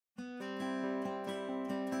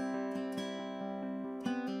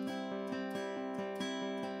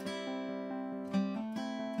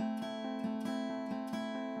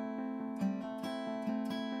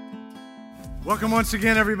Welcome once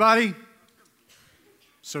again, everybody.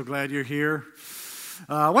 So glad you're here.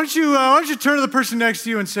 Why don't you turn to the person next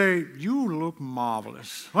to you and say, "You look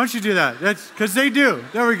marvelous." Why don't you do that? That's because they do.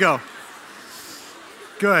 There we go.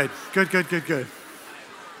 Good. Good.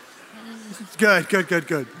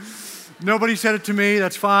 Nobody said it to me.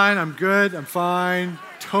 That's fine. I'm good. I'm fine.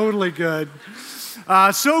 Totally good.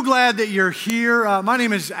 So glad that you're here. My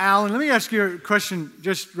name is Alan. Let me ask you a question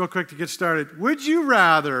just real quick to get started. Would you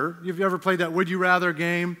rather, have you ever played that would you rather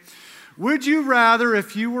game? Would you rather,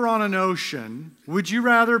 if you were on an ocean, would you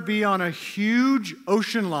rather be on a huge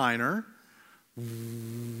ocean liner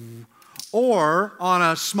or on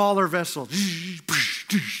a smaller vessel?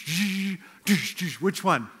 Which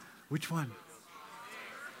one?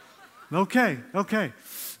 Okay.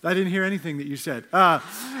 I didn't hear anything that you said. I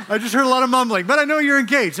just heard a lot of mumbling, but I know you're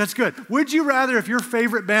engaged. That's good. Would you rather, if your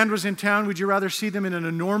favorite band was in town, would you rather see them in an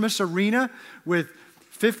enormous arena with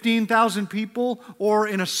 15,000 people or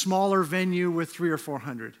in a smaller venue with 300 or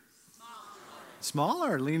 400?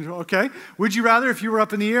 Smaller. Okay. Would you rather, if you were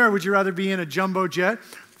up in the air, would you rather be in a jumbo jet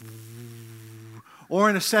or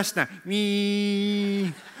in a Cessna?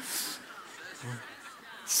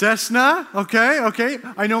 Cessna, okay.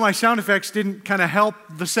 I know my sound effects didn't kind of help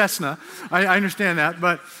the Cessna. I understand that.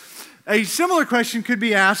 But a similar question could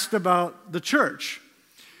be asked about the church.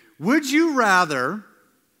 Would you rather,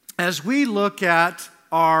 as we look at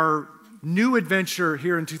our new adventure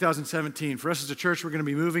here in 2017, for us as a church, we're going to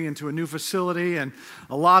be moving into a new facility and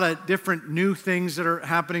a lot of different new things that are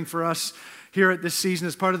happening for us here at this season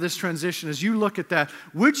as part of this transition. As you look at that,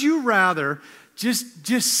 would you rather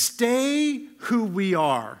just stay who we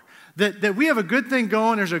are? That we have a good thing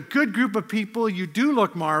going, there's a good group of people, you do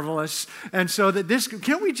look marvelous, and so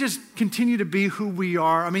can't we just continue to be who we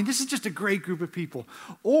are? I mean, this is just a great group of people.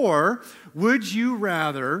 Or would you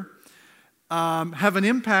rather have an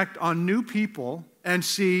impact on new people and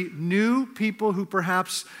see new people who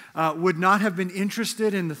perhaps would not have been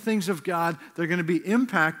interested in the things of God? They're going to be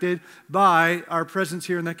impacted by our presence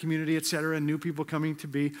here in that community, et cetera, and new people coming to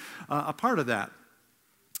be a part of that.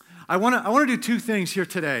 I want to do two things here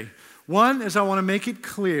today. One is I want to make it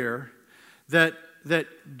clear that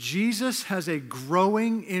Jesus has a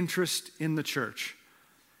growing interest in the church.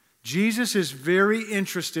 Jesus is very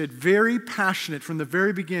interested, very passionate from the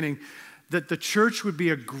very beginning that the church would be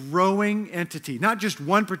a growing entity. Not just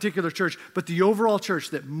one particular church, but the overall church,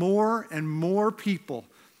 that more and more people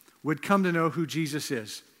would come to know who Jesus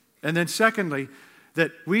is. And then secondly,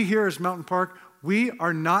 that we here as Mountain Park, we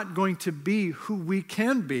are not going to be who we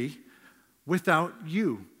can be without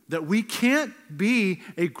you. That we can't be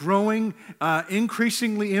a growing,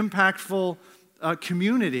 increasingly impactful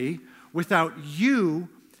community without you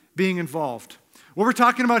being involved. What we're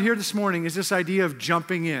talking about here this morning is this idea of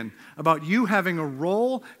jumping in, about you having a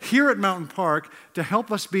role here at Mountain Park to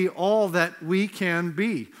help us be all that we can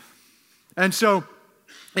be. And so,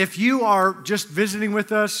 if you are just visiting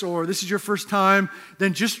with us or this is your first time,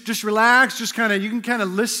 then just relax, you can kind of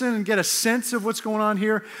listen and get a sense of what's going on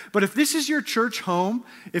here. But if this is your church home,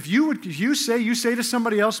 if you say to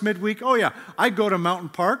somebody else midweek, "Oh yeah, I go to Mountain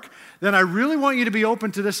Park," then I really want you to be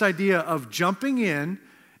open to this idea of jumping in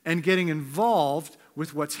and getting involved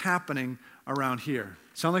with what's happening around here.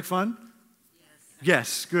 Sound like fun?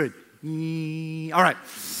 Yes, good. All right,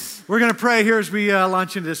 we're going to pray here as we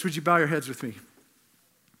launch into this. Would you bow your heads with me?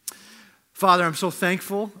 Father, I'm so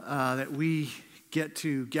thankful that we get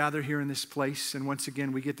to gather here in this place, and once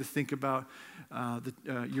again, we get to think about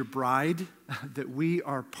your bride, that we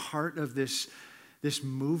are part of this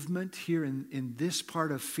movement here in this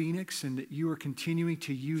part of Phoenix, and that you are continuing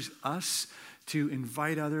to use us to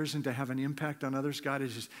invite others and to have an impact on others. God,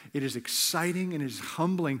 it is exciting and it is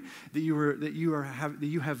humbling that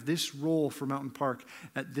you have this role for Mountain Park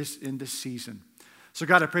in this season. So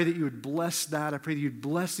God, I pray that you would bless that. I pray that you'd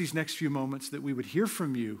bless these next few moments, that we would hear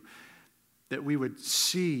from you, that we would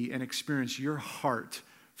see and experience your heart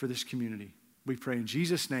for this community. We pray in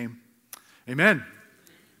Jesus' name, amen.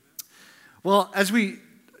 Well, as we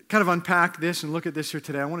kind of unpack this and look at this here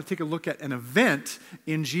today, I want to take a look at an event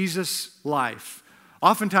in Jesus' life.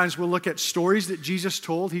 Oftentimes we'll look at stories that Jesus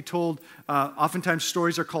told. He told, oftentimes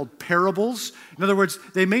stories are called parables. In other words,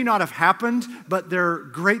 they may not have happened, but they're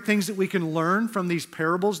great things that we can learn from these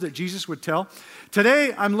parables that Jesus would tell.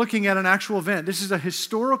 Today, I'm looking at an actual event. This is a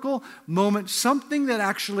historical moment, something that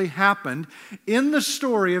actually happened in the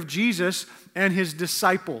story of Jesus and his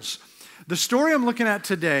disciples. The story I'm looking at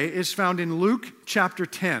today is found in Luke chapter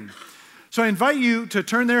 10. So I invite you to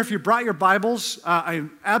turn there. If you brought your Bibles, I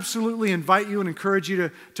absolutely invite you and encourage you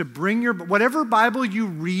to bring your, whatever Bible you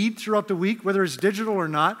read throughout the week, whether it's digital or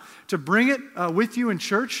not, to bring it with you in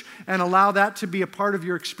church and allow that to be a part of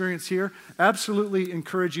your experience here. Absolutely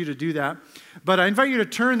encourage you to do that. But I invite you to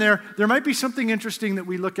turn there. There might be something interesting that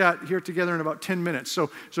we look at here together in about 10 minutes. So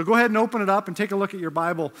go ahead and open it up and take a look at your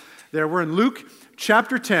Bible there. We're in Luke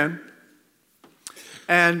chapter 10.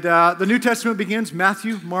 And the New Testament begins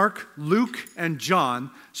Matthew, Mark, Luke, and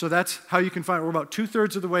John. So that's how you can find, we're about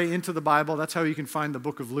 2/3 of the way into the Bible. That's how you can find the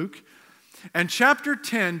book of Luke. And chapter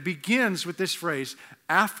 10 begins with this phrase,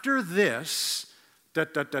 after this, da,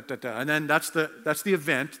 da, da, da, da. And then that's the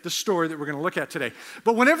event, the story that we're going to look at today.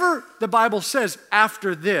 But whenever the Bible says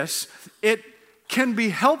after this, it can be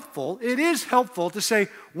helpful, it is helpful to say,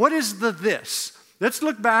 what is the this? Let's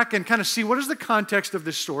look back and kind of see what is the context of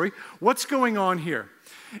this story. What's going on here?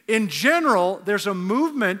 In general, there's a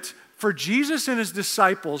movement for Jesus and his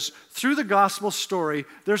disciples through the gospel story.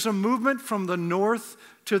 There's a movement from the north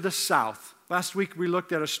to the south. Last week we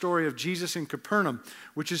looked at a story of Jesus in Capernaum,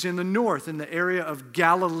 which is in the north, in the area of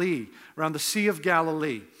Galilee, around the Sea of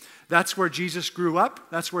Galilee. That's where Jesus grew up.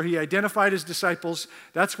 That's where he identified his disciples.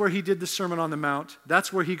 That's where he did the Sermon on the Mount.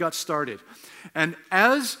 That's where he got started. And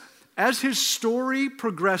as his story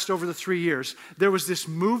progressed over the 3 years, there was this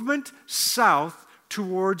movement south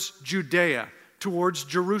towards Judea, towards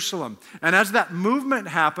Jerusalem. And as that movement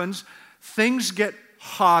happens, things get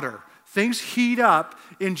hotter. Things heat up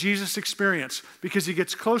in Jesus' experience because he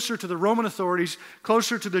gets closer to the Roman authorities,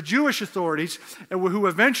 closer to the Jewish authorities, who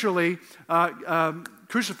eventually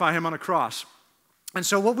crucify him on a cross. And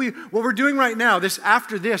so what we're doing right now,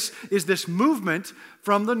 after this, is this movement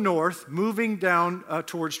from the north, moving down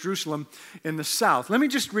towards Jerusalem in the south. Let me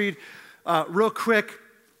just read real quick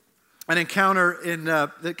an encounter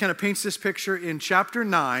that kind of paints this picture in chapter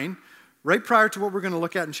 9, right prior to what we're going to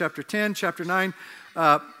look at in chapter 10. Chapter 9,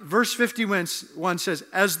 verse 51 says,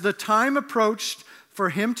 as the time approached for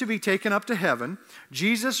him to be taken up to heaven,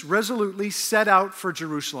 Jesus resolutely set out for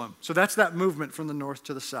Jerusalem. So that's that movement from the north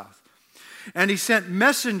to the south. And he sent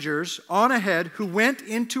messengers on ahead who went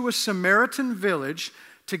into a Samaritan village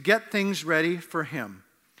to get things ready for him.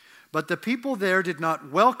 But the people there did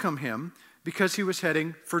not welcome him because he was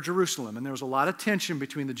heading for Jerusalem. And there was a lot of tension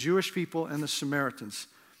between the Jewish people and the Samaritans.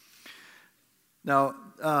 Now,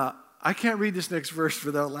 I can't read this next verse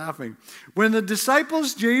without laughing. When the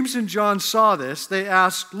disciples James and John saw this, they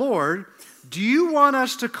asked, Lord, do you want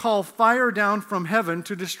us to call fire down from heaven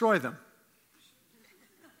to destroy them?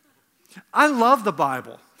 I love the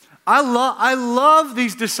Bible. I love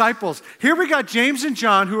these disciples. Here we got James and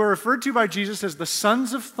John, who are referred to by Jesus as the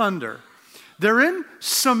sons of thunder. They're in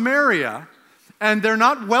Samaria, and they're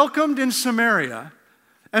not welcomed in Samaria.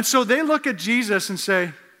 And so they look at Jesus and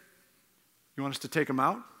say, you want us to take them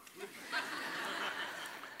out?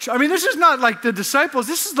 I mean, this is not like the disciples.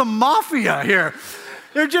 This is the mafia here.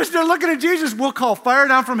 They're looking at Jesus. We'll call fire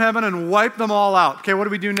down from heaven and wipe them all out. Okay, what do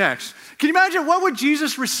we do next? Can you imagine what would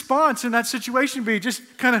Jesus' response in that situation be? Just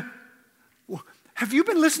kind of, have you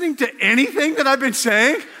been listening to anything that I've been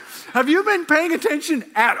saying? Have you been paying attention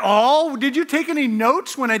at all? Did you take any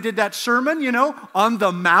notes when I did that sermon, on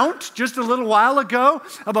the Mount just a little while ago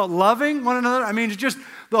about loving one another? I mean, it's just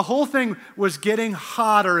the whole thing was getting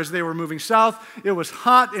hotter as they were moving south. It was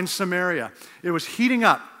hot in Samaria. It was heating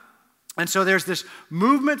up. And so there's this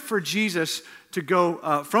movement for Jesus to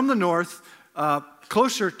go from the north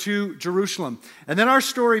closer to Jerusalem. And then our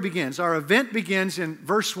story begins. Our event begins in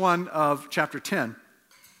verse 1 of chapter 10.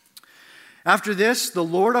 After this, the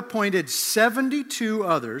Lord appointed 72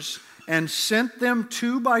 others and sent them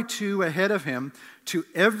 2 by 2 ahead of him to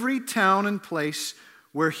every town and place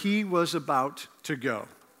where he was about to go.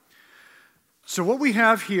 So what we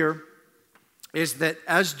have here is that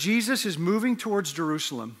as Jesus is moving towards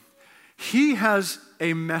Jerusalem, he has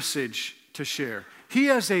a message to share. He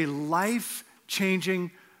has a life-changing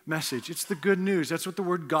message. It's the good news. That's what the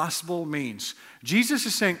word gospel means. Jesus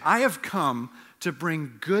is saying, I have come to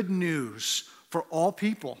bring good news for all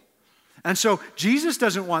people. And so Jesus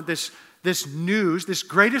doesn't want this news, this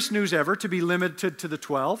greatest news ever, to be limited to the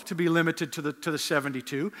 12, to be limited to the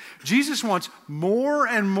 72. Jesus wants more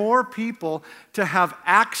and more people to have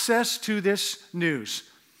access to this news.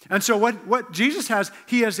 And so what Jesus has,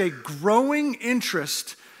 he has a growing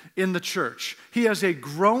interest in the church. He has a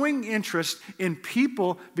growing interest in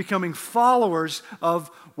people becoming followers of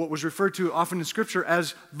what was referred to often in Scripture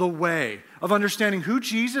as the way, of understanding who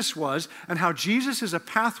Jesus was and how Jesus is a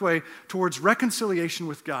pathway towards reconciliation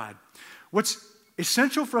with God. What's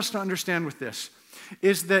essential for us to understand with this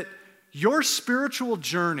is that your spiritual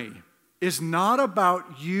journey is not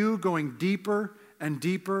about you going deeper and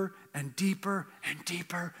deeper and deeper and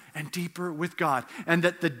deeper and deeper with God. And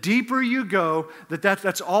that the deeper you go,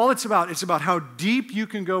 that's all it's about. It's about how deep you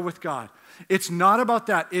can go with God. It's not about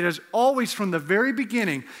that. It is always from the very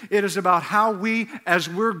beginning, it is about how we, as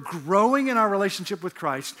we're growing in our relationship with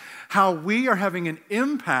Christ, how we are having an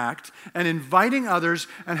impact and inviting others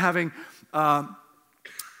and having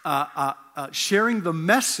sharing the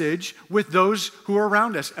message with those who are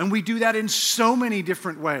around us. And we do that in so many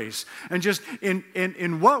different ways. And just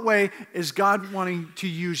in what way is God wanting to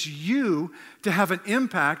use you to have an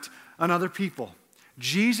impact on other people?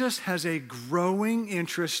 Jesus has a growing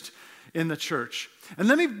interest in the church. And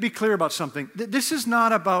let me be clear about something. This is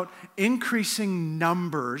not about increasing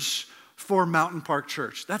numbers for Mountain Park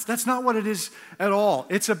Church. That's not what it is at all.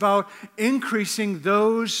 It's about increasing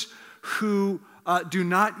those who do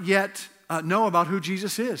not yet know about who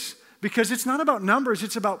Jesus is. Because it's not about numbers,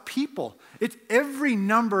 it's about people. Every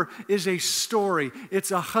number is a story.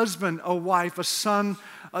 It's a husband, a wife, a son,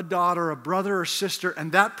 a daughter, a brother or sister,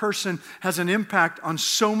 and that person has an impact on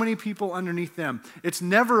so many people underneath them. It's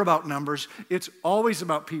never about numbers, it's always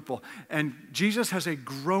about people. And Jesus has a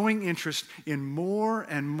growing interest in more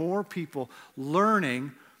and more people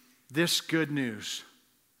learning this good news.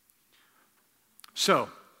 So,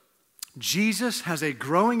 Jesus has a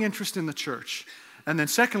growing interest in the church. And then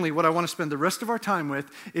secondly, what I want to spend the rest of our time with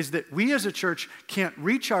is that we as a church can't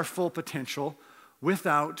reach our full potential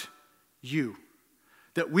without you.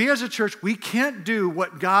 That we as a church, we can't do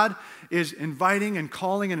what God is inviting and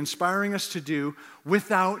calling and inspiring us to do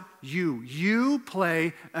without you. You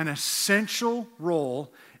play an essential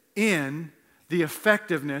role in the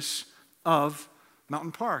effectiveness of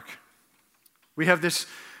Mountain Park. We have this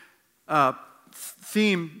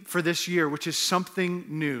theme for this year, which is something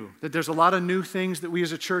new. That there's a lot of new things that we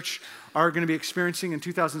as a church are going to be experiencing in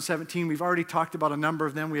 2017. We've already talked about a number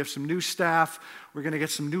of them. We have some new staff. We're going to get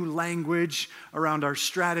some new language around our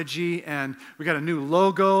strategy, and we got a new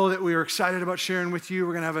logo that we are excited about sharing with you.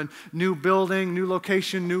 We're going to have a new building, new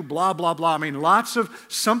location, new blah, blah, blah. I mean, lots of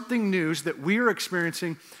something news that we are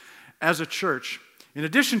experiencing as a church. In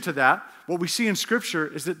addition to that, what we see in Scripture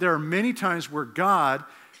is that there are many times where God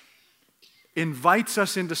invites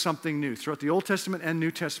us into something new. Throughout the Old Testament and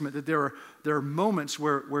New Testament, that there are moments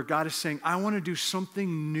where God is saying, I want to do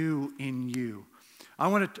something new in you. I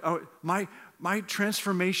want to, my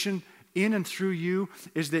transformation in and through you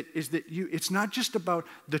is that you, it's not just about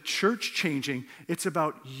the church changing, it's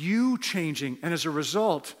about you changing. And as a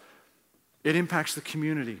result, it impacts the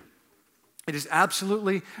community. It is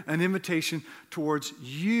absolutely an invitation towards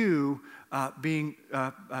you being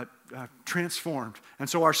transformed. And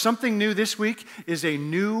so our something new this week is a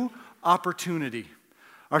new opportunity.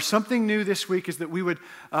 Our something new this week is that we would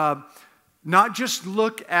not just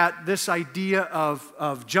look at this idea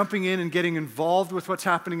of jumping in and getting involved with what's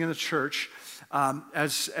happening in the church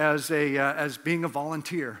as being a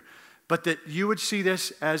volunteer, but that you would see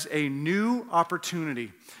this as a new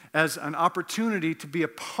opportunity, as an opportunity to be a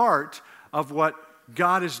part of what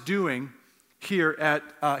God is doing here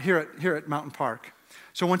at Mountain Park.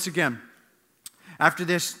 So once again, after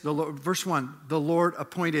this, verse 1, the Lord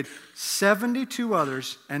appointed 72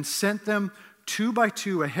 others and sent them 2 by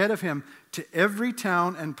 2 ahead of him to every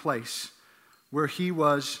town and place where he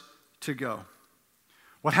was to go.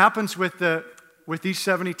 What happens with these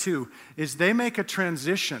 72 is they make a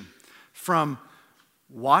transition from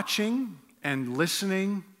watching and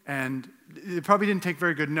listening, and they probably didn't take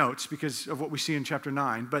very good notes because of what we see in chapter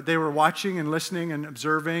 9, but they were watching and listening and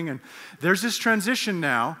observing, and there's this transition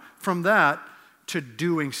now from that to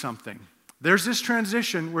doing something. There's this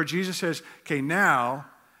transition where Jesus says, okay, now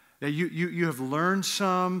that you have learned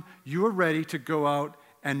some, you are ready to go out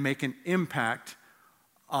and make an impact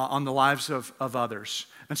on the lives of others.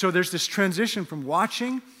 And so there's this transition from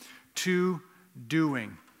watching to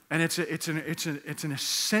doing. And it's an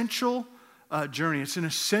essential journey. It's an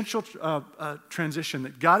essential transition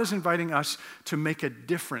that God is inviting us to make a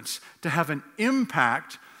difference, to have an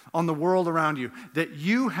impact on the world around you, that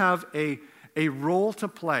you have a role to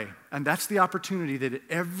play. And that's the opportunity that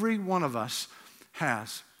every one of us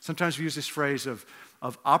has. Sometimes we use this phrase of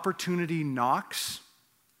opportunity knocks.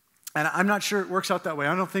 And I'm not sure it works out that way.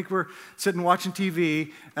 I don't think we're sitting watching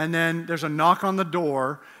TV and then there's a knock on the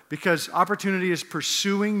door, because opportunity is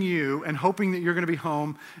pursuing you and hoping that you're going to be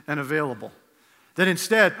home and available. That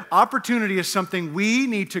instead, opportunity is something we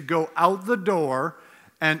need to go out the door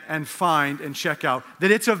and find and check out.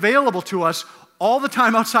 That it's available to us all the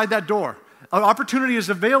time outside that door. Opportunity is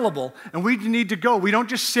available, and we need to go. We don't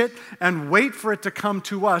just sit and wait for it to come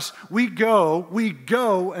to us. We go,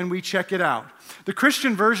 and we check it out. The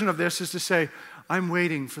Christian version of this is to say, I'm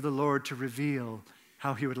waiting for the Lord to reveal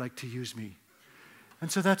how he would like to use me.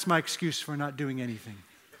 And so that's my excuse for not doing anything.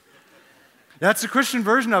 That's the Christian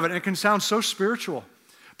version of it, and it can sound so spiritual.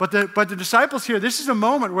 But the disciples here, this is a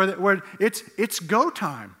moment where it's go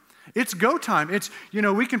time. It's go time. It's,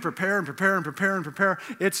 we can prepare and prepare and prepare and prepare.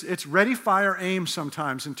 It's ready, fire, aim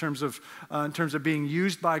sometimes in terms of being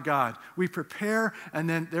used by God. We prepare, and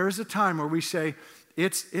then there is a time where we say,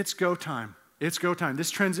 it's go time. It's go time.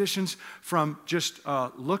 This transitions from just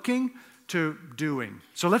looking to doing.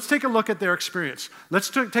 So let's take a look at their experience. Let's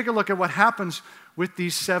take a look at what happens with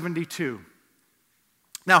these 72.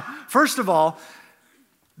 Now, first of all,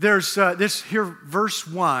 there's this here, verse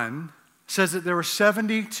 1 says that there were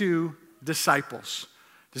 72 disciples.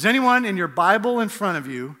 Does anyone in your Bible in front of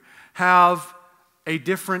you have a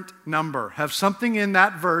different number? Have something in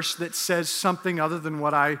that verse that says something other than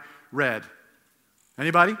what I read?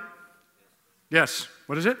 Anybody? Yes.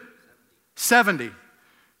 What is it? 70.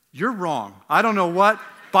 You're wrong. I don't know what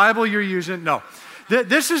Bible you're using. No.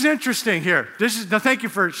 This is interesting here. Thank you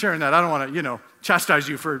for sharing that. I don't want to, chastise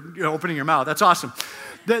you for opening your mouth. That's awesome.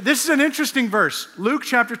 This is an interesting verse. Luke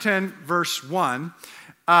chapter 10, verse 1.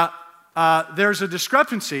 There's a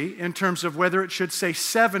discrepancy in terms of whether it should say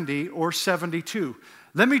 70 or 72.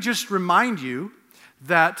 Let me just remind you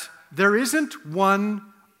that there isn't one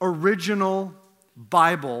original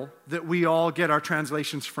Bible that we all get our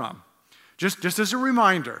translations from. Just as a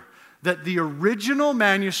reminder that the original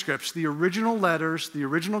manuscripts, the original letters, the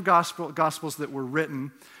original gospels that were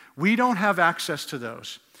written, we don't have access to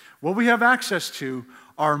those. What we have access to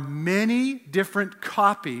are many different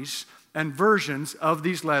copies and versions of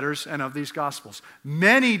these letters and of these gospels.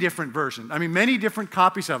 Many different versions. Many different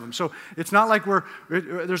copies of them. So it's not like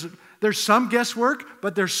there's some guesswork,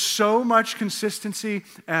 but there's so much consistency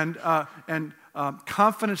and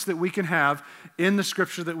confidence that we can have in the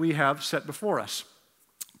scripture that we have set before us.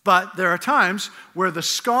 But there are times where the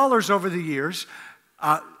scholars over the years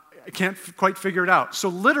can't quite figure it out. So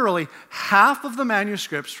literally, half of the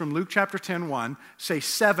manuscripts from Luke chapter 10:1 say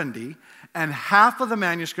 70, and half of the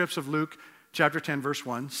manuscripts of Luke chapter 10, verse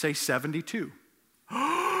 1 say 72.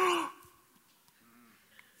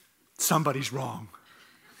 Somebody's wrong.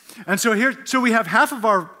 And so we have half of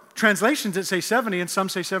our translations that say 70 and some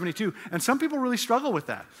say 72. And some people really struggle with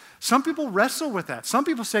that. Some people wrestle with that. Some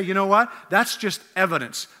people say, you know what? That's just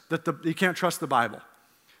evidence that you can't trust the Bible.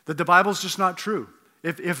 That the Bible's just not true.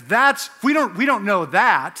 If we don't know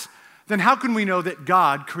that, then how can we know that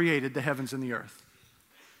God created the heavens and the earth?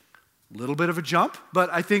 A little bit of a jump, but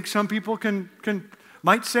I think some people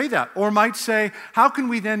might say that. Or might say, how can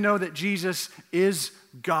we then know that Jesus is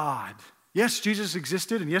God? Yes, Jesus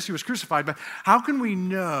existed, and yes, he was crucified, but how can we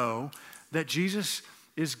know that Jesus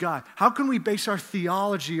is God? How can we base our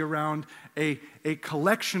theology around a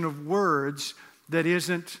collection of words that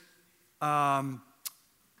isn't, that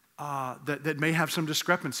may have some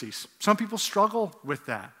discrepancies? Some people struggle with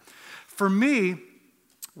that. For me,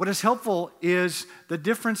 what is helpful is the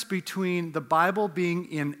difference between the Bible being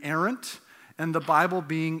inerrant and the Bible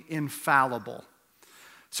being infallible.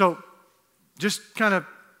 So just kind of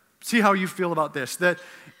see how you feel about this. That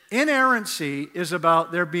inerrancy is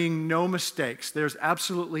about there being no mistakes. There's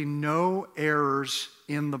absolutely no errors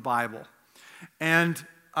in the Bible. And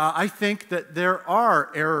I think that there are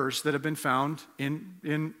errors that have been found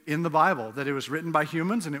in the Bible, that it was written by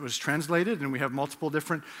humans and it was translated, and we have multiple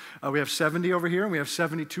different, we have 70 over here and we have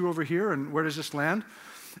 72 over here, and where does this land?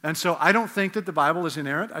 And so I don't think that the Bible is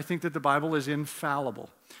inerrant. I think that the Bible is infallible.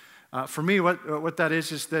 For me, what that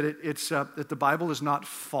is that that the Bible is not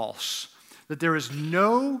false, that there is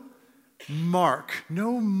no mark,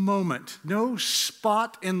 no moment, no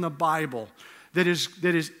spot in the Bible that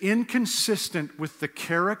is inconsistent with the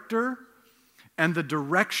character and the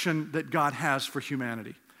direction that God has for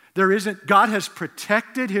humanity. God has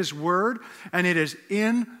protected his word, and it is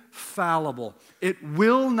infallible. It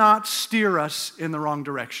will not steer us in the wrong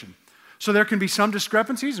direction. So there can be some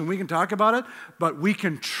discrepancies, and we can talk about it, but we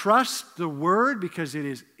can trust the word because it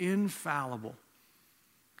is infallible.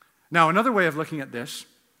 Now, another way of looking at this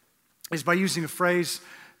is by using a phrase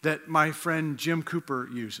that my friend Jim Cooper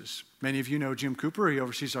uses. Many of you know Jim Cooper. He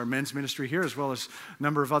oversees our men's ministry here, as well as a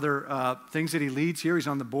number of other things that he leads here. He's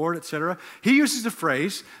on the board, etc. He uses a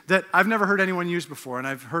phrase that I've never heard anyone use before, and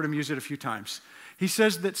I've heard him use it a few times. He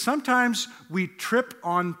says that sometimes we trip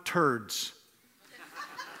on turds.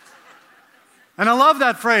 And I love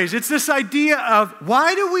that phrase. It's this idea of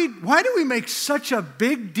why do we make such a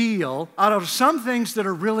big deal out of some things that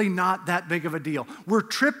are really not that big of a deal? We're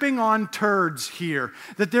tripping on turds here.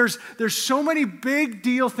 That there's so many big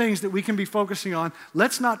deal things that we can be focusing on.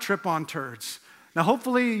 Let's not trip on turds. Now,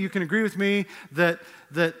 hopefully you can agree with me that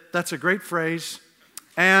that's a great phrase.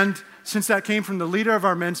 And since that came from the leader of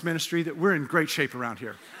our men's ministry, that we're in great shape around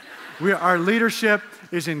here. Our leadership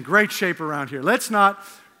is in great shape around here. Let's not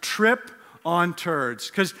trip on turds.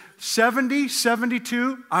 Because 70,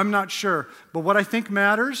 72, I'm not sure. But what I think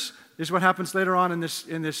matters is what happens later on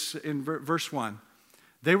in verse 1.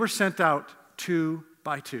 They were sent out 2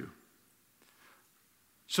 by 2.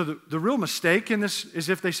 So the real mistake in this is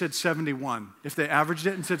if they said 71. If they averaged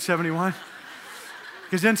it and said 71.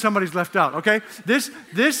 Because then somebody's left out, okay? This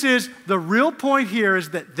is the real point here is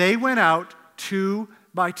that they went out 2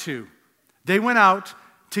 by 2. They went out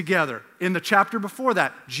together. In the chapter before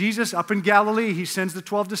that, Jesus up in Galilee, he sends the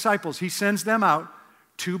 12 disciples. He sends them out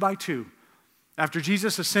 2 by 2. After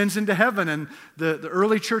Jesus ascends into heaven and the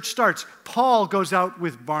early church starts, Paul goes out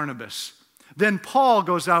with Barnabas. Then Paul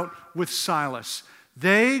goes out with Silas.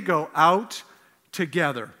 They go out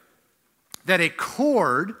together. That a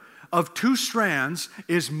cord of 2 strands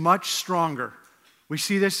is much stronger. We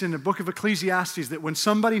see this in the book of Ecclesiastes, that when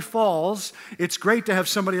somebody falls, it's great to have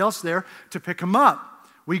somebody else there to pick them up.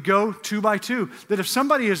 We go 2 by 2. That if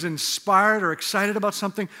somebody is inspired or excited about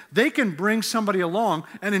something, they can bring somebody along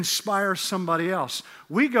and inspire somebody else.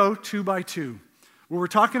 We go 2 by 2. What we're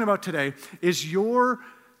talking about today is your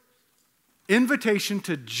invitation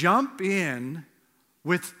to jump in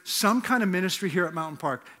with some kind of ministry here at Mountain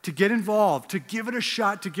Park, to get involved, to give it a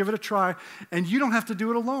shot, to give it a try, and you don't have to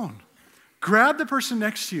do it alone. Grab the person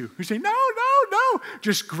next to you who say, no.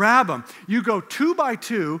 Just grab them. You go 2 by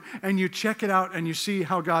 2 and you check it out and you see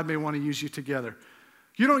how God may want to use you together.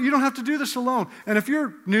 You don't have to do this alone. And if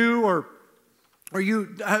you're new or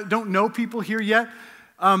you don't know people here yet,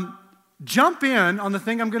 jump in on the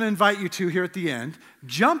thing I'm going to invite you to here at the end.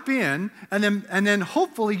 Jump in and then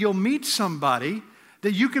hopefully you'll meet somebody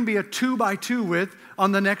that you can be a 2 by 2 with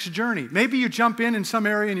on the next journey. Maybe you jump in some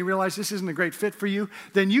area and you realize this isn't a great fit for you.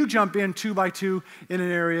 Then you jump in 2 by 2 in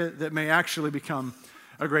an area that may actually become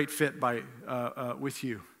a great fit with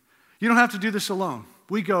you. You don't have to do this alone.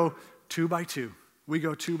 We go 2 by 2. We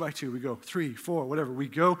go 2 by 2. We go 3, 4, whatever. We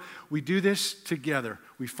do this together.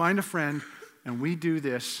 We find a friend and we do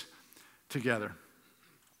this together.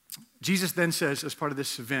 Jesus then says, as part of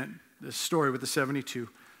this event, this story with the 72,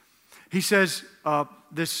 he says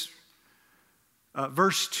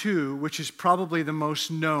verse 2, which is probably the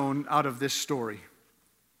most known out of this story.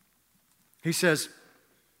 He says,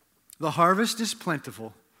 the harvest is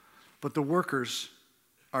plentiful, but the workers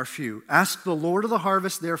are few. Ask the Lord of the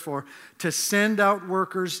harvest, therefore, to send out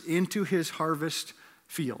workers into his harvest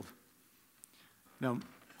field. Now,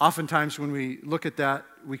 oftentimes when we look at that,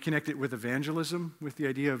 we connect it with evangelism, with the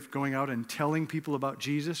idea of going out and telling people about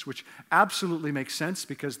Jesus, which absolutely makes sense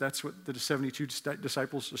because that's what the 72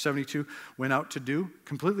 disciples, or 72, went out to do.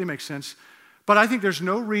 Completely makes sense. But I think there's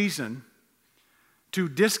no reason to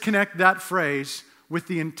disconnect that phrase with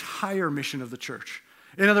the entire mission of the church.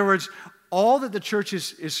 In other words, all that the church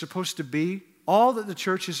is supposed to be, all that the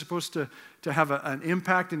church is supposed to have an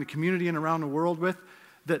impact in the community and around the world with,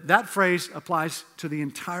 that phrase applies to the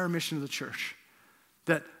entire mission of the church.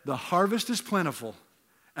 That the harvest is plentiful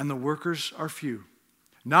and the workers are few.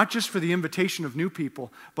 Not just for the invitation of new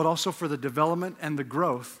people, but also for the development and the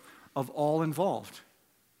growth of all involved.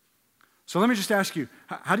 So let me just ask you,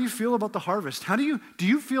 how do you feel about the harvest? Do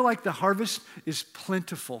you feel like the harvest is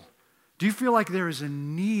plentiful? Do you feel like there is a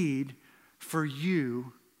need for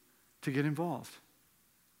you to get involved?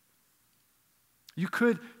 You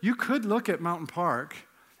could look at Mountain Park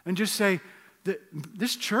and just say,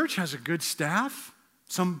 this church has a good staff,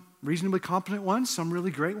 some reasonably competent ones, some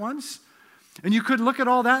really great ones. And you could look at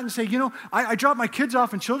all that and say, I dropped my kids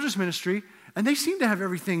off in children's ministry, and they seem to have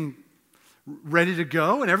everything ready to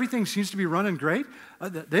go, and everything seems to be running great.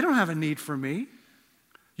 They don't have a need for me.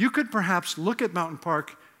 You could perhaps look at Mountain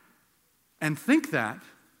Park and think that,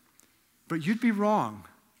 but you'd be wrong.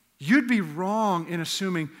 You'd be wrong in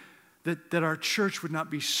assuming that our church would not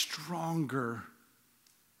be stronger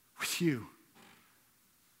with you.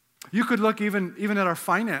 You could look even at our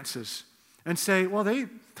finances and say, well, they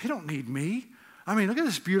don't need me. I mean, look at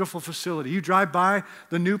this beautiful facility. You drive by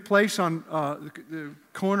the new place on the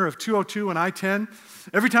corner of 202 and I-10.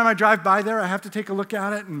 Every time I drive by there, I have to take a look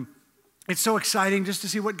at it, and it's so exciting just to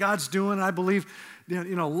see what God's doing. And I believe a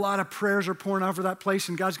lot of prayers are pouring out for that place,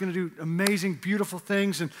 and God's going to do amazing, beautiful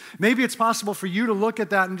things. And maybe it's possible for you to look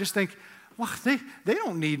at that and just think, well, they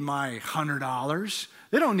don't need my $100.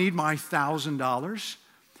 They don't need my $1,000.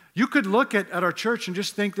 You could look at our church and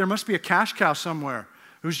just think there must be a cash cow somewhere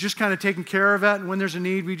who's just kind of taking care of it, and when there's a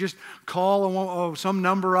need, we just call some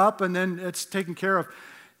number up, and then it's taken care of.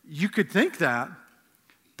 You could think that,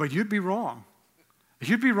 but you'd be wrong.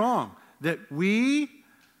 You'd be wrong. That we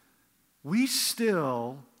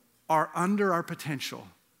still are under our potential,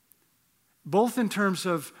 both in terms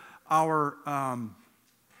of our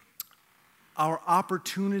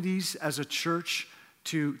opportunities as a church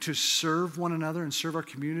to serve one another and serve our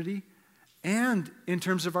community, and in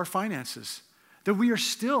terms of our finances. That we are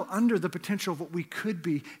still under the potential of what we could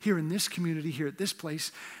be here in this community, here at this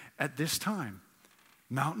place, at this time.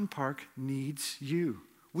 Mountain Park needs you.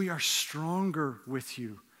 We are stronger with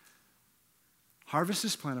you. Harvest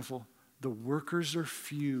is plentiful. The workers are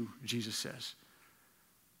few, Jesus says.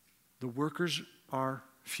 The workers are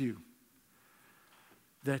few.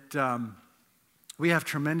 That we have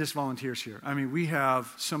tremendous volunteers here. I mean, we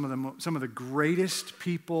have some of the greatest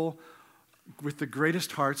people with the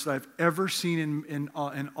greatest hearts that I've ever seen in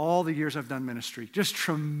all the years I've done ministry. Just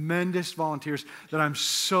tremendous volunteers that I'm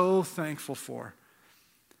so thankful for.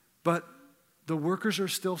 But the workers are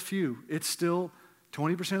still few. It's still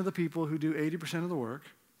 20% of the people who do 80% of the work.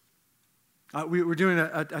 We're doing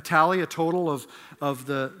a tally, a total of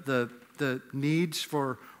the needs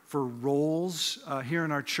for roles here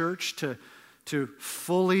in our church to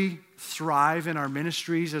fully thrive in our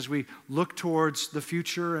ministries as we look towards the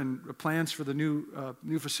future and plans for the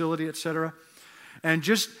new facility, et cetera. And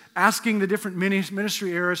just asking the different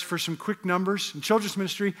ministry areas for some quick numbers. In children's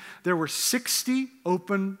ministry, there were 60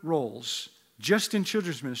 open roles just in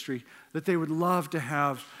children's ministry that they would love to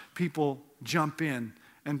have people jump in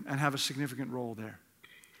and have a significant role there.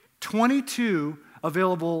 22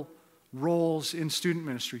 available roles in student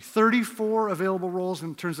ministry, 34 available roles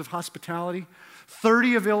in terms of hospitality,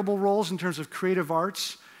 30 available roles in terms of creative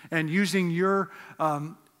arts, and using your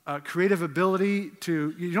creative ability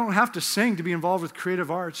you don't have to sing to be involved with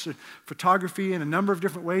creative arts, photography, and a number of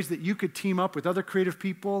different ways that you could team up with other creative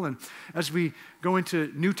people. And as we go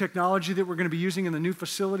into new technology that we're going to be using in the new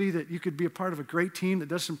facility, that you could be a part of a great team that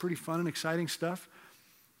does some pretty fun and exciting stuff.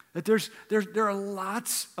 That there are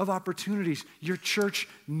lots of opportunities. Your church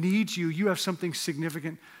needs you. You have something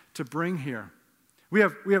significant to bring here. We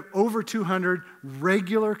have over 200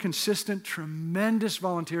 regular, consistent, tremendous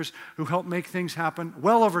volunteers who help make things happen,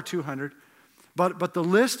 well over 200. But the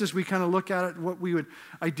list, as we kind of look at it, what we would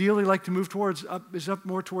ideally like to move towards is up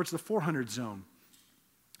more towards the 400 zone.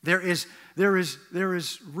 There is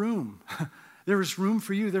room. There is room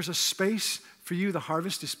for you. There's a space for you. The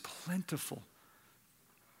harvest is plentiful.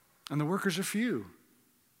 And the workers are few.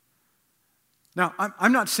 Now,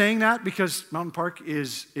 I'm not saying that because Mountain Park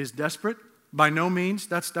is desperate. By no means.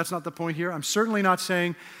 That's not the point here. I'm certainly not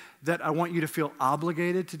saying that I want you to feel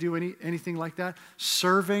obligated to do anything like that.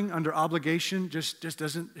 Serving under obligation just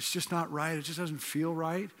doesn't, it's just not right. It just doesn't feel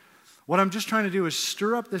right. What I'm just trying to do is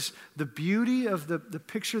stir up the beauty of the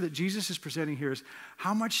picture that Jesus is presenting here is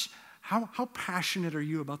how passionate are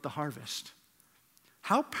you about the harvest?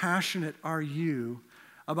 How passionate are you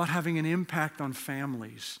about having an impact on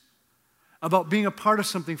families? About being a part of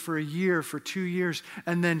something for a year, for 2 years,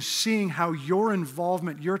 and then seeing how your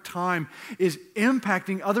involvement, your time is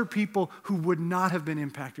impacting other people who would not have been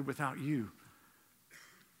impacted without you.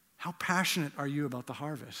 How passionate are you about the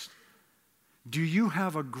harvest? Do you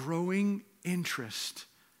have a growing interest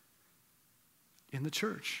in the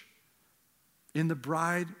church, in the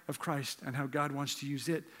bride of Christ, and how God wants to use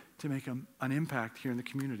it to make an impact here in the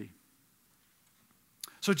community?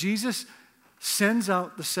 So Jesus sends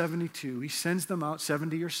out the 72. He sends them out,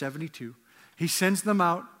 70 or 72. He sends them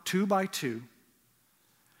out 2 by 2.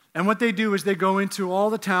 And what they do is they go into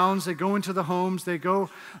all the towns, they go into the homes, they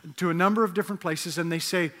go to a number of different places, and they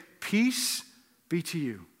say, peace be to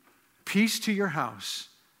you. Peace to your house.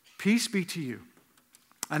 Peace be to you.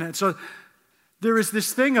 And so there is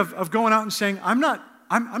this thing of going out and saying, I'm not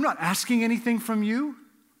asking anything from you.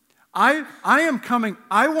 I am coming.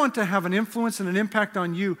 I want to have an influence and an impact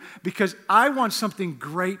on you because I want something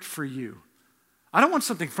great for you. I don't want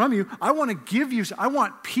something from you. I want to give you. I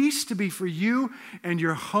want peace to be for you and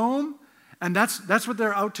your home, and that's what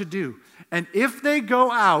they're out to do. And if they go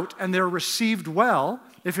out and they're received well,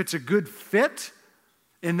 if it's a good fit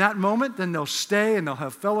in that moment, then they'll stay and they'll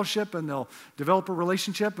have fellowship and they'll develop a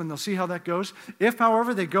relationship and they'll see how that goes. If,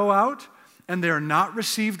 however, they go out and they're not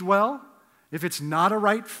received well, if it's not a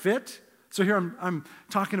right fit, so here I'm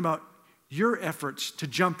talking about your efforts to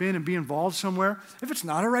jump in and be involved somewhere. If it's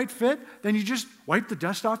not a right fit, then you just wipe the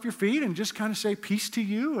dust off your feet and just kind of say peace to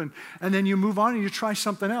you, and then you move on and you try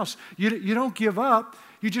something else. You don't give up.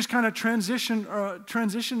 You just kind of transition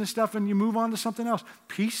the stuff and you move on to something else.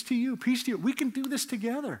 Peace to you, peace to you. We can do this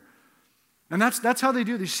together. And that's how they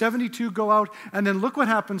do. These 72 go out, and then look what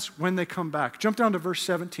happens when they come back. Jump down to verse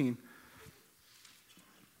 17.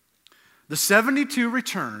 The 72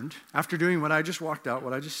 returned after doing what I just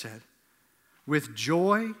said, with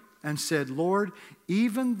joy, and said, Lord,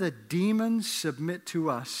 even the demons submit to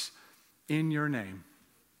us in your name.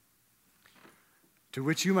 To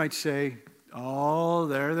which you might say, oh,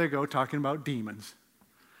 there they go, talking about demons.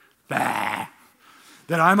 Bah!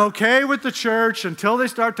 That I'm okay with the church until they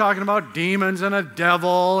start talking about demons and a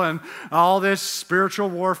devil and all this spiritual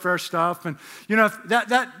warfare stuff. And,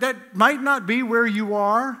 that might not be where you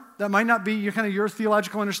are. That might not be your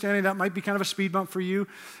theological understanding. That might be kind of a speed bump for you.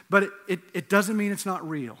 But it doesn't mean it's not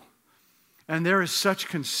real. And there is such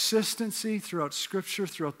consistency throughout Scripture,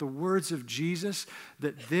 throughout the words of Jesus,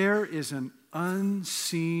 that there is an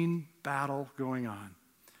unseen battle going on.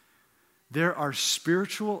 There are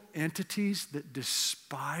spiritual entities that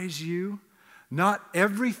despise you. Not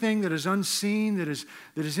everything that is unseen, that is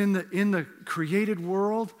in the created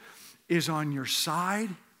world, is on your side.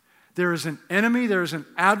 There is an enemy, there is an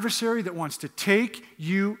adversary that wants to take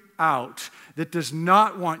you out, that does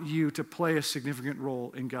not want you to play a significant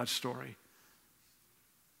role in God's story.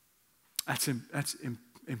 That's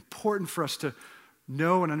important for us to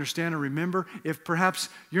know and understand and remember. If perhaps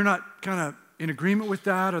you're not kind of in agreement with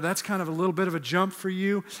that, or that's kind of a little bit of a jump for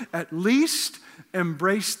you, at least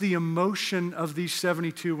embrace the emotion of these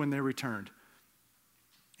 72 when they returned.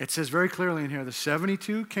 It says very clearly in here, the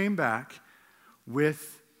 72 came back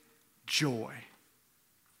with joy.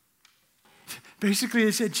 Basically,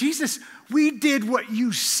 they said, Jesus, we did what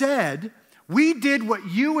you said. We did what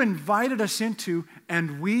you invited us into,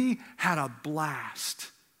 and we had a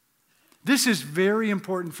blast. This is very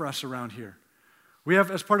important for us around here. We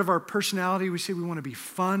have, as part of our personality, we say we want to be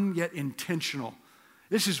fun yet intentional.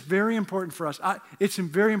 This is very important for us. It's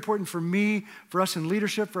very important for me, for us in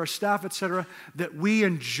leadership, for our staff, etc., that we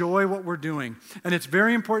enjoy what we're doing. And it's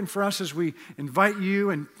very important for us as we invite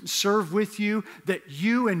you and serve with you, that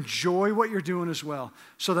you enjoy what you're doing as well.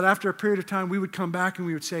 So that after a period of time, we would come back and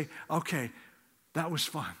we would say, okay, that was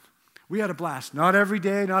fun. We had a blast. Not every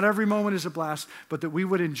day, not every moment is a blast, but that we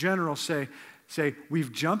would in general say,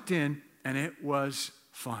 we've jumped in and it was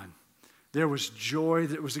fun. There was joy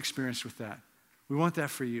that was experienced with that. We want that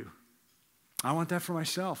for you. I want that for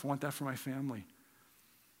myself. I want that for my family.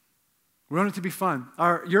 We want it to be fun.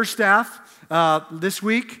 Your staff, this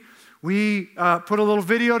week, we put a little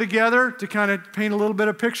video together to kind of paint a little bit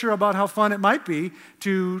of picture about how fun it might be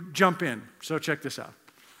to jump in. So check this out.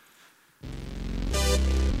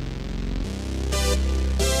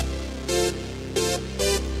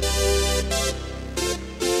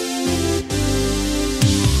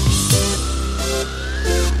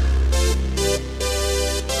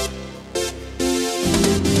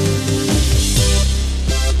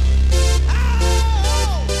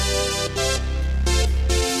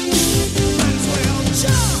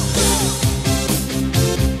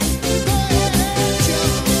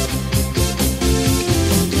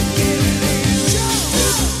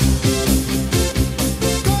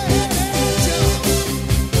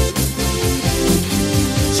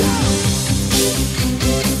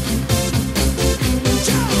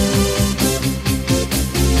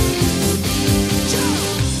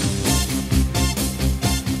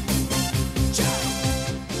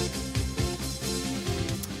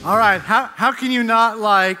 All right, how can you not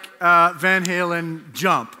like Van Halen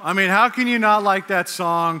Jump? I mean, how can you not like that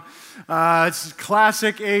song? It's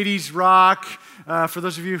classic 80s rock. For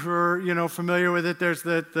those of you who are, familiar with it, there's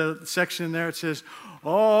the section there. It says,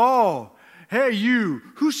 oh, hey you,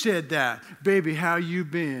 who said that? Baby, how you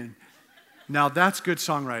been? Now that's good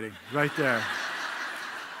songwriting right there.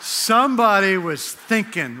 Somebody was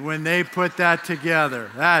thinking when they put that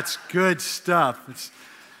together. That's good stuff. It's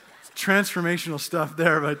transformational stuff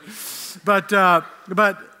there, but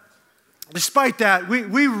despite that,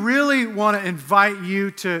 we really want to invite you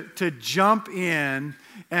to jump in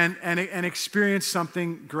and experience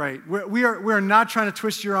something great. We are not trying to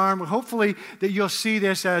twist your arm. Hopefully that you'll see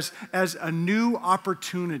this as a new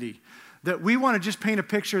opportunity. That we want to just paint a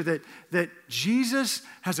picture that Jesus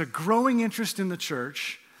has a growing interest in the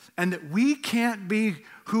church, and that we can't be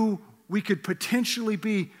who we could potentially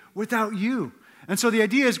be without you. And so the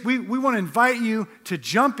idea is we want to invite you to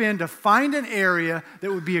jump in to find an area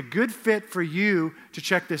that would be a good fit for you to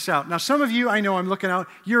check this out. Now, some of you, I know I'm looking out,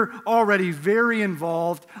 you're already very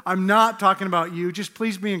involved. I'm not talking about you. Just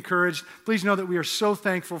please be encouraged. Please know that we are so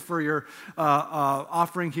thankful for your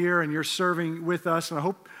offering here and your serving with us. And I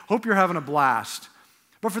hope you're having a blast.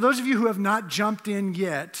 But for those of you who have not jumped in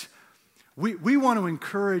yet, we want to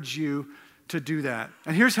encourage you to do that.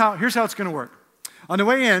 And here's how it's going to work. On the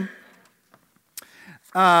way in,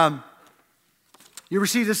 you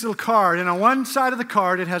receive this little card, and on one side of the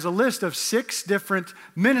card, it has a list of 6 different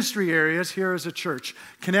ministry areas here as a church.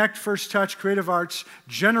 Connect, First Touch, Creative Arts,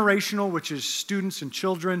 Generational, which is students and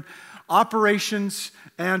children, Operations,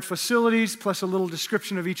 and Facilities, plus a little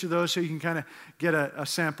description of each of those so you can kind of get a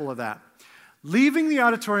sample of that. Leaving the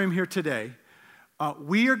auditorium here today,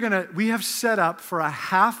 we have set up for a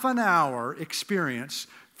half an hour experience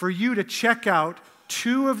for you to check out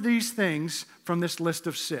 2 of these things from this list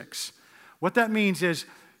of 6. What that means is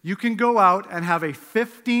you can go out and have a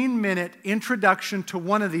 15-minute introduction to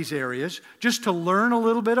one of these areas just to learn a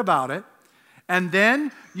little bit about it. And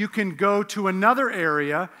then you can go to another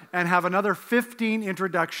area and have another 15-minute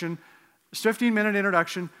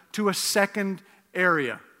introduction to a second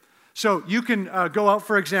area. So you can go out,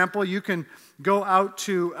 for example, you can go out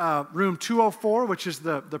to room 204, which is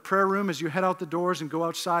the prayer room as you head out the doors and go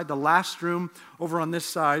outside, the last room over on this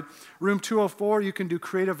side. Room 204, you can do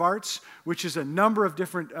Creative Arts, which is a number of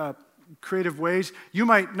different creative ways. You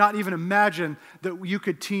might not even imagine that you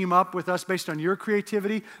could team up with us based on your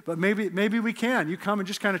creativity, but maybe we can. You come and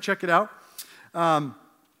just kind of check it out.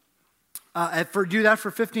 Do that for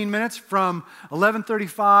 15 minutes from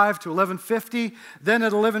 11:35 to 11:50. Then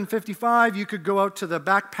at 11:55, you could go out to the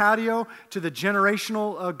back patio to the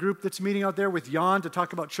generational group that's meeting out there with Jan to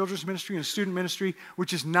talk about children's ministry and student ministry,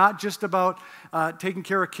 which is not just about taking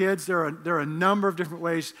care of kids. There are a number of different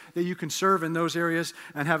ways that you can serve in those areas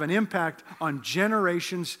and have an impact on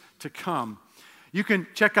generations to come. You can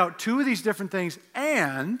check out 2 of these different things,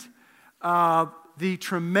 and the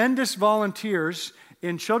tremendous volunteers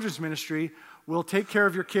in children's ministry will take care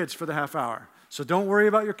of your kids for the half hour. So don't worry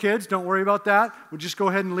about your kids. Don't worry about that. We'll just go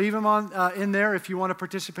ahead and leave them in there if you want to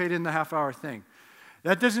participate in the half hour thing.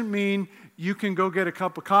 That doesn't mean you can go get a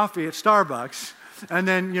cup of coffee at Starbucks and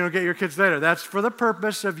then get your kids later. That's for the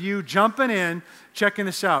purpose of you jumping in, checking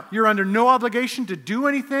this out. You're under no obligation to do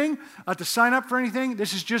anything, to sign up for anything.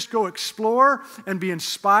 This is just go explore and be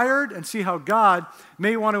inspired and see how God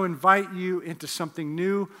may want to invite you into something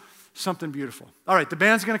new, something beautiful. All right, the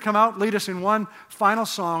band's going to come out, lead us in one final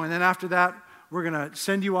song, and then after that, we're going to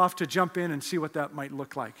send you off to jump in and see what that might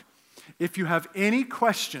look like. If you have any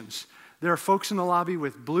questions, there are folks in the lobby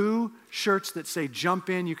with blue shirts that say jump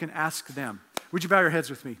in. You can ask them. Would you bow your heads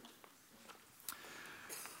with me?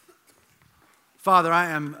 Father,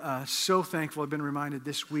 I am so thankful. I've been reminded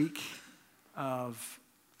this week of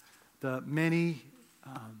the many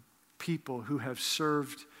people who have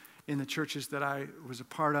served in the churches that I was a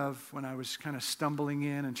part of when I was kind of stumbling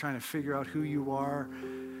in and trying to figure out who you are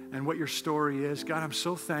and what your story is. God, I'm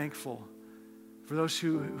so thankful for those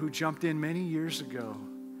who jumped in many years ago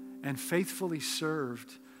and faithfully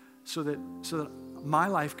served so that my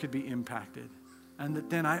life could be impacted and that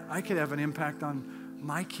then I could have an impact on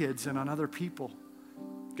my kids and on other people.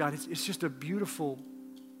 God, it's just a beautiful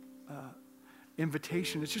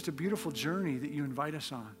invitation. It's just a beautiful journey that you invite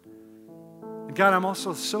us on. And God, I'm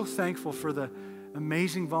also so thankful for the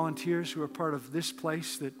amazing volunteers who are part of this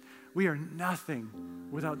place, that we are nothing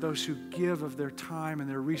without those who give of their time and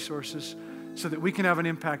their resources so that we can have an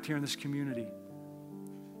impact here in this community.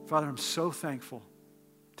 Father, I'm so thankful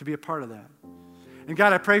to be a part of that. And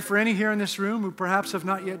God, I pray for any here in this room who perhaps have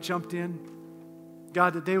not yet jumped in,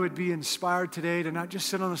 God, that they would be inspired today to not just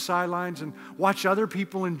sit on the sidelines and watch other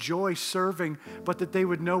people enjoy serving, but that they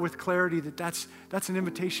would know with clarity that that's an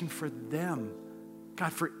invitation for them.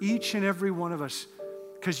 God, for each and every one of us,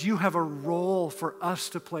 because you have a role for us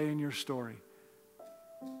to play in your story.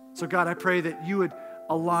 So God, I pray that you would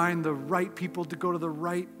align the right people to go to the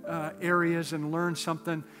right areas and learn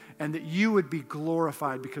something, and that you would be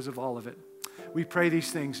glorified because of all of it. We pray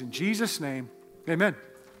these things in Jesus' name. Amen.